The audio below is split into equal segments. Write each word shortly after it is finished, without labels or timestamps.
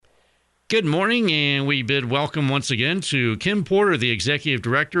Good morning, and we bid welcome once again to Kim Porter, the Executive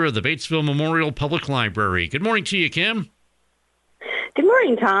Director of the Batesville Memorial Public Library. Good morning to you, Kim. Good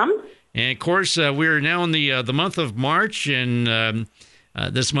morning, Tom. And, of course, we're now in the month of March, and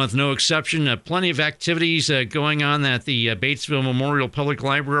this month no exception. Plenty of activities going on at the Batesville Memorial Public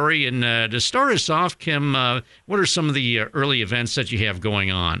Library. And to start us off, Kim, what are some of the early events that you have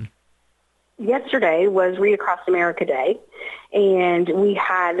going on? Yesterday was Read Across America Day, and we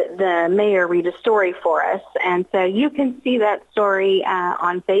had the mayor read a story for us. And so you can see that story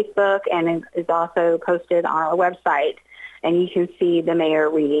on Facebook, and it is also posted on our website. And you can see the mayor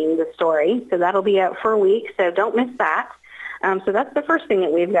reading the story. So that'll be out for a week, so don't miss that. So that's the first thing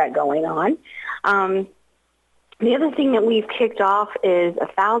that we've got going on. The other thing that we've kicked off is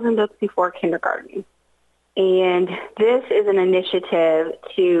 1,000 Books Before Kindergarten. And this is an initiative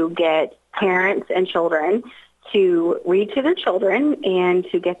to get parents and children to read to their children and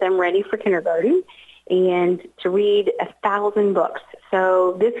to get them ready for kindergarten and to read 1,000 books.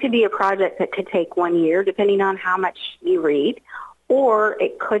 So this could be a project that could take 1 year, depending on how much you read, or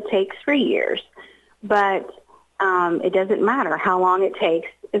it could take 3 years. But it doesn't matter how long it takes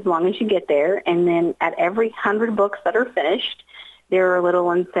as long as you get there. And then at every 100 books that are finished, there are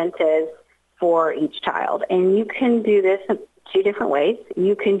little incentives for each child. And you can do this in two different ways.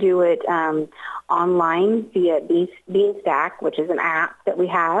 You can do it online via Beanstack, which is an app that we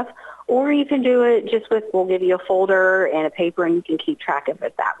have, or you can do it just we'll give you a folder and a paper and you can keep track of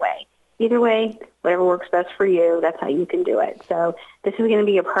it that way. Either way, whatever works best for you, that's how you can do it. So this is going to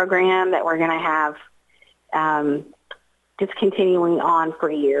be a program that we're going to have just continuing on for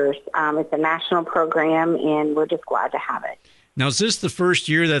years. It's a national program, and we're just glad to have it. Now, is this the first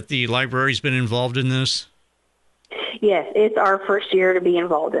year that the library's been involved in this? Yes, it's our first year to be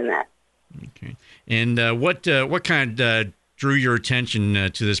involved in that. Okay. And what kind of drew your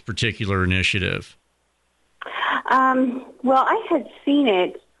attention to this particular initiative? Well, I had seen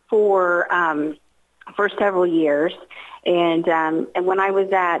it for several years, and when I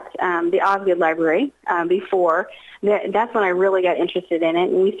was at the Osgood Library before, that's when I really got interested in it,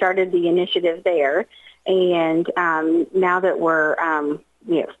 and we started the initiative there. And now that we're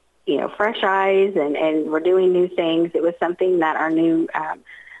fresh eyes and we're doing new things, it was something that our new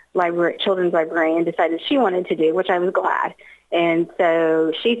children's librarian decided she wanted to do, which I was glad. And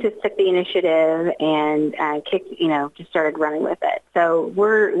so she just took the initiative and just started running with it. So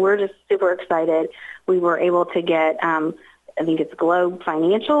we're just super excited. We were able to get, I think it's Globe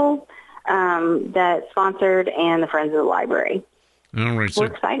Financial that sponsored, and the Friends of the Library. All right, we're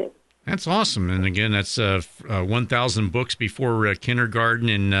excited. That's awesome, and again, that's 1,000 books before kindergarten,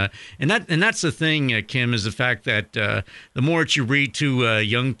 and that's the thing, Kim, is the fact that the more that you read to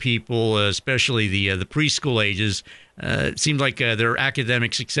young people, especially the preschool ages, it seems like their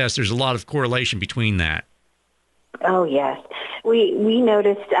academic success. There's a lot of correlation between that. Oh yes, we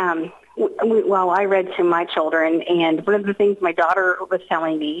noticed. I read to my children, and one of the things my daughter was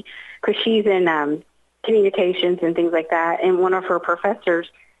telling me, because she's in communications and things like that, and one of her professors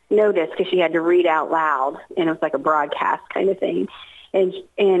noticed, because she had to read out loud, and it was like a broadcast kind of thing. And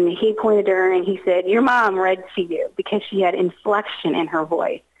he pointed to her and he said, "Your mom read to you," because she had inflection in her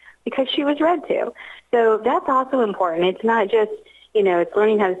voice, because she was read to. So that's also important. It's not just, it's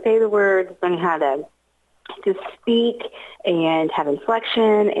learning how to say the words, it's learning how to speak and have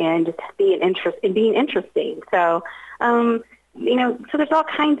inflection and just being interesting. So, so there's all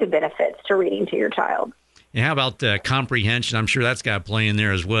kinds of benefits to reading to your child. And how about comprehension? I'm sure that's got to play in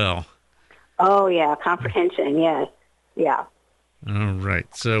there as well. Oh, yeah, comprehension, yes. Yeah. All right.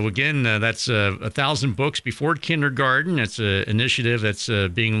 So, again, that's 1,000 books before kindergarten. It's an initiative that's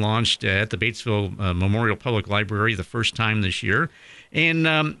being launched at the Batesville Memorial Public Library the first time this year.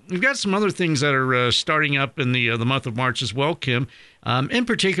 And we've got some other things that are starting up in the month of March as well, Kim, in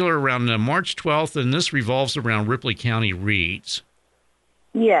particular around March 12th, and this revolves around Ripley County Reads.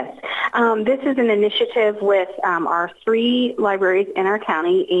 Yes. This is an initiative with our 3 libraries in our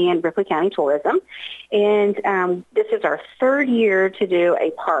county and Ripley County Tourism. And this is our 3rd year to do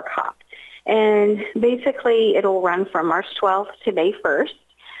a park hop. And basically it'll run from March 12th to May 1st.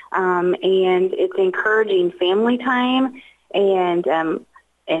 And it's encouraging family time and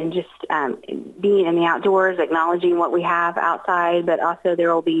just being in the outdoors, acknowledging what we have outside, but also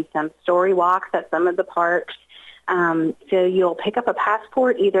there will be some story walks at some of the parks. So you'll pick up a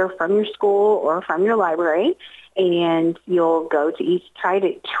passport either from your school or from your library, and you'll go to try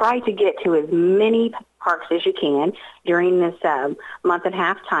to get to as many parks as you can during this month and a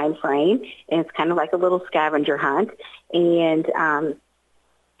half time frame. And it's kind of like a little scavenger hunt. And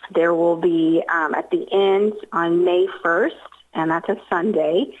there will be at the end on May 1st, and that's a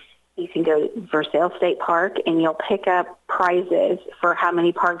Sunday, you can go to Versailles State Park and you'll pick up prizes for how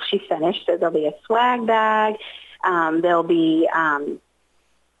many parks you finished. So there'll be a swag bag. There'll be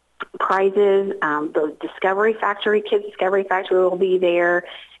prizes. The Discovery Factory, Kids Discovery Factory will be there.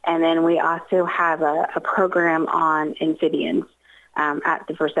 And then we also have a program on amphibians at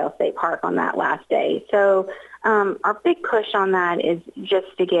the Versailles State Park on that last day. So our big push on that is just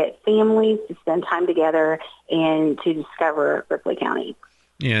to get families to spend time together and to discover Ripley County.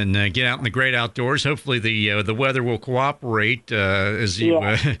 And get out in the great outdoors. Hopefully the weather will cooperate as you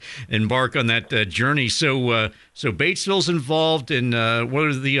embark on that journey. So Batesville's involved, and what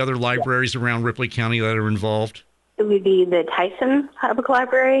are the other libraries around Ripley County that are involved? It would be the Tyson Public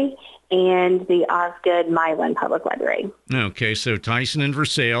Library and the Osgood Milan Public Library. Okay, so Tyson and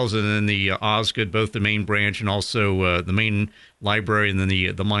Versailles, and then the Osgood, both the main branch and also the main library, and then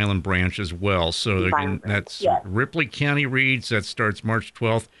the Milan branch as well. So again, that's Ripley County Reads. That starts March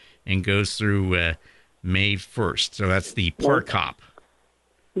 12th and goes through May 1st. So that's the Park Hop.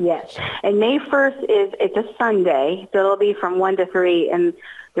 Yes, and May 1st it's a Sunday, so it'll be from 1 to 3, and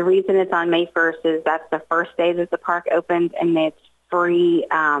the reason it's on May 1st is that's the first day that the park opens, and it's free.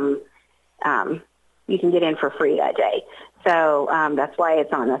 You can get in for free that day. So that's why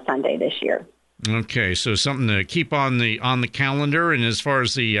it's on a Sunday this year. Okay, so something to keep on the calendar. And as far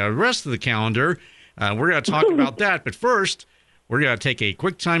as the rest of the calendar, we're going to talk about that. But first, we're going to take a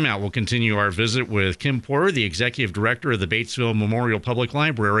quick time out. We'll continue our visit with Kim Porter, the Executive Director of the Batesville Memorial Public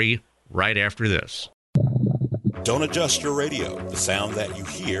Library, right after this. Don't adjust your radio. The sound that you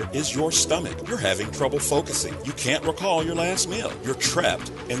hear is your stomach. You're having trouble focusing. You can't recall your last meal. You're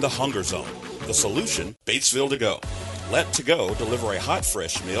trapped in the hunger zone. The solution, Batesville To Go. Let To Go deliver a hot,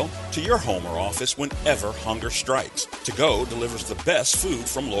 fresh meal to your home or office whenever hunger strikes. To Go delivers the best food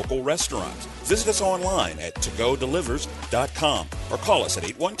from local restaurants. Visit us online at togodelivers.com or call us at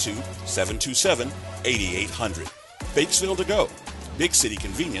 812-727-8800. Batesville To Go. Big city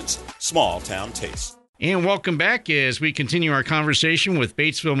convenience, small town taste. And welcome back as we continue our conversation with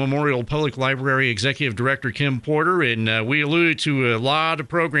Batesville Memorial Public Library Executive Director Kim Porter. And we alluded to a lot of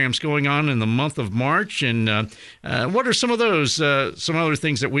programs going on in the month of March. And what are some of those, some other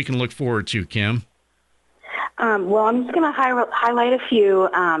things that we can look forward to, Kim? Well, I'm just going to highlight a few,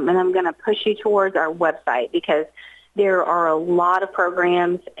 and I'm going to push you towards our website because there are a lot of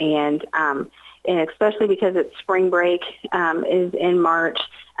programs, and especially because it's spring break is in March.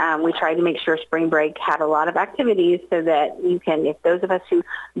 We tried to make sure spring break had a lot of activities so that you can, if those of us who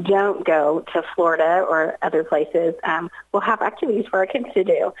don't go to Florida or other places, will have activities for our kids to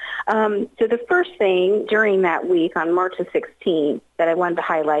do. So the first thing during that week on March the 16th that I wanted to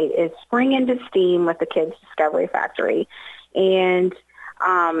highlight is Spring into STEAM with the Kids Discovery Factory. And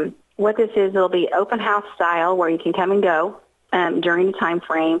what this is, it'll be open house style where you can come and go during the time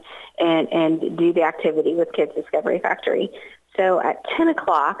frame and do the activity with Kids Discovery Factory. So at 10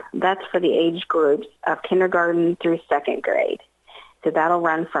 o'clock, that's for the age groups of kindergarten through second grade. So that'll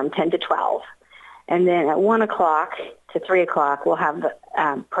run from 10 to 12. And then at 1 o'clock to 3 o'clock, we'll have the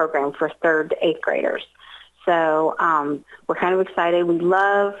program for third to eighth graders. So we're kind of excited. We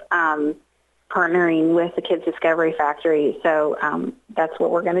love partnering with the Kids Discovery Factory. So that's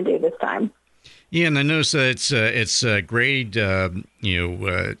what we're going to do this time. Yeah, and I noticed that it's grade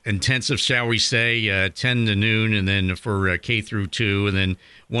intensive, shall we say, 10 to noon, and then for K through 2, and then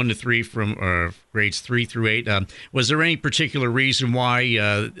 1 to 3 from grades 3 through 8. Was there any particular reason why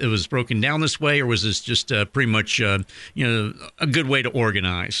it was broken down this way, or was this just pretty much a good way to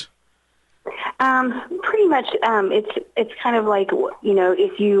organize? Pretty much, it's kind of like,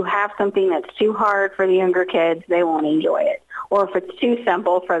 if you have something that's too hard for the younger kids, they won't enjoy it. Or if it's too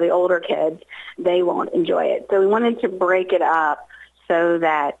simple for the older kids, they won't enjoy it. So we wanted to break it up so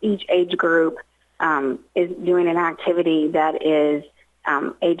that each age group is doing an activity that is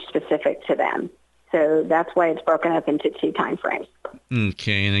age-specific to them. So that's why it's broken up into 2 time frames.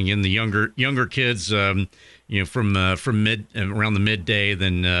 Okay, and again, the younger kids, from around the midday,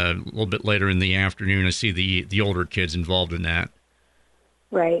 then a little bit later in the afternoon, I see the older kids involved in that.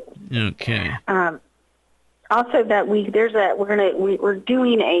 Right. Okay. Also, that week we're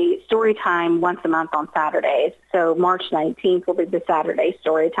doing a story time once a month on Saturdays. So March 19th will be the Saturday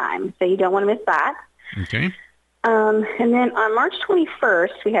story time. So you don't want to miss that. Okay. And then on March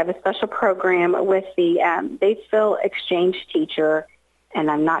 21st, we have a special program with the Batesville exchange teacher, and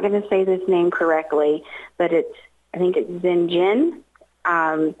I'm not going to say this name correctly, but I think it's Zinjin,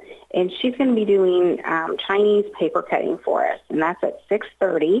 and she's going to be doing Chinese paper cutting for us, and that's at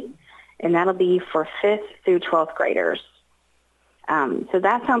 6:30, and that'll be for 5th through 12th graders. So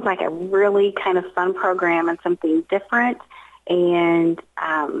that sounds like a really kind of fun program and something different, and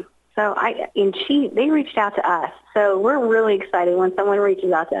So they reached out to us. So we're really excited when someone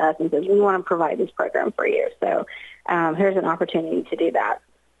reaches out to us and says, we want to provide this program for you. So here's an opportunity to do that.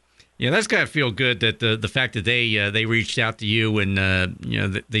 Yeah, that's got to feel good that the fact that they reached out to you and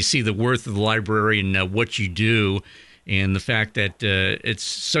they see the worth of the library and what you do, and the fact that it's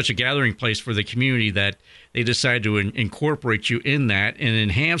such a gathering place for the community that they decided to incorporate you in that and then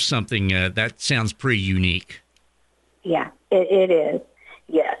have something that sounds pretty unique. Yeah, it is.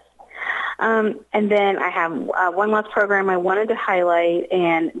 Yes. And then I have one last program I wanted to highlight,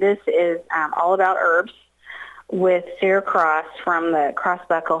 and this is all about herbs with Sarah Cross from the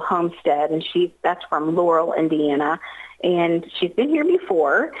Crossbuckle Homestead, and that's from Laurel, Indiana. And she's been here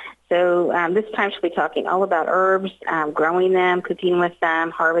before, so this time she'll be talking all about herbs, growing them, cooking with them,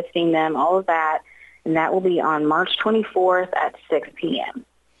 harvesting them, all of that. And that will be on March 24th at 6 p.m.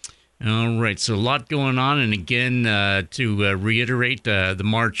 All right, so a lot going on. And again, to reiterate, the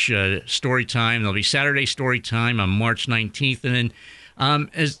March story time, there'll be Saturday story time on March 19th. And then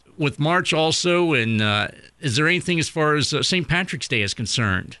as with March also, and is there anything as far as St. Patrick's Day is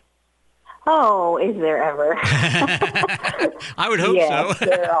concerned? Oh, is there ever? I would hope yes, so.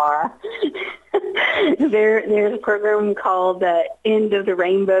 There are. There's a program called End of the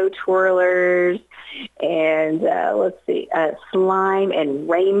Rainbow Twirlers, and let's see, slime and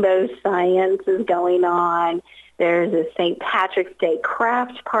rainbow science is going on. There's a St. Patrick's Day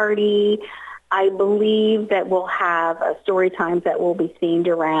craft party. I believe that we'll have story times that will be themed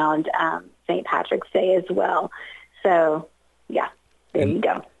around St. Patrick's Day as well. So, yeah, there you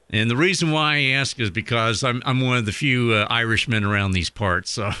go. And the reason why I ask is because I'm one of the few Irishmen around these parts.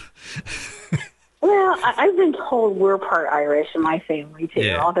 So, well, I've been told we're part Irish in my family too,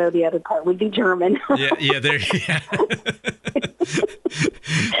 yeah. Although the other part would be German. Yeah.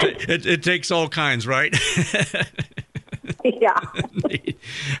 It takes all kinds, right? Yeah.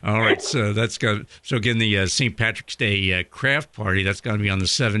 All right, so so again, the St. Patrick's Day craft party, that's going to be on the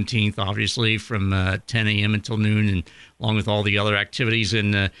 17th, obviously, from 10 a.m. until noon, and along with all the other activities.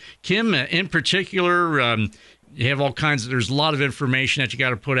 And Kim, in particular, you have all kinds there's a lot of information that you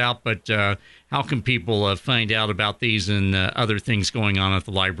got to put out, but how can people find out about these and other things going on at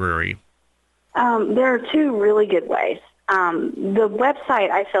the library? There are two really good ways. The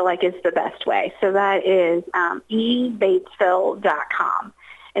website, I feel like, is the best way. So that is ebatesville.com.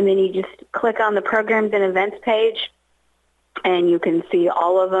 And then you just click on the programs and events page, and you can see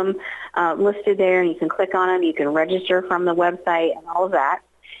all of them listed there, and you can click on them. You can register from the website and all of that.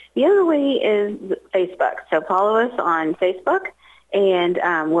 The other way is Facebook. So follow us on Facebook, and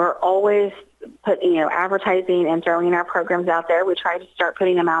we're always advertising and throwing our programs out there. We try to start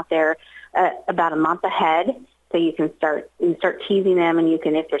putting them out there about a month ahead. So you can start teasing them, and you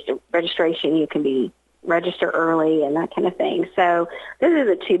can, if there's a registration, you can register early and that kind of thing. So those are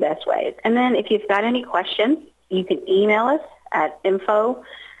the two best ways. And then if you've got any questions, you can email us at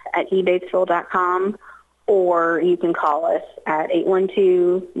info@ebatesville.com, or you can call us at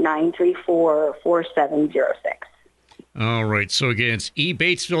 812-934-4706. All right. So again, it's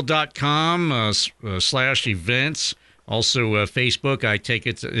ebatesville.com /events. Also, Facebook, I take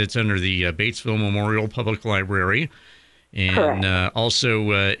it's under the Batesville Memorial Public Library. And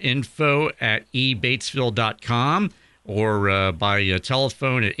also info@ebatesville.com, or by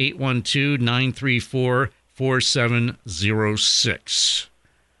telephone at 812-934-4706.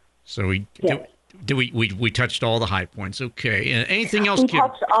 So we touched all the high points. Okay. Anything else? We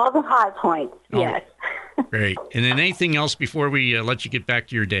touched all the high points, yes. Great. And then anything else before we let you get back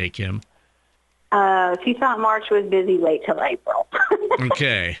to your day, Kim? If you thought March was busy, wait till April.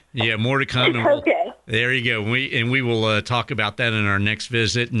 Okay. Yeah, more to come. And okay. There you go. We will talk about that in our next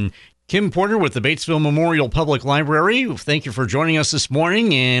visit. And Kim Porter with the Batesville Memorial Public Library, thank you for joining us this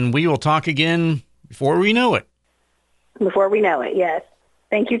morning, and we will talk again before we know it. Before we know it, yes.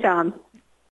 Thank you, Tom.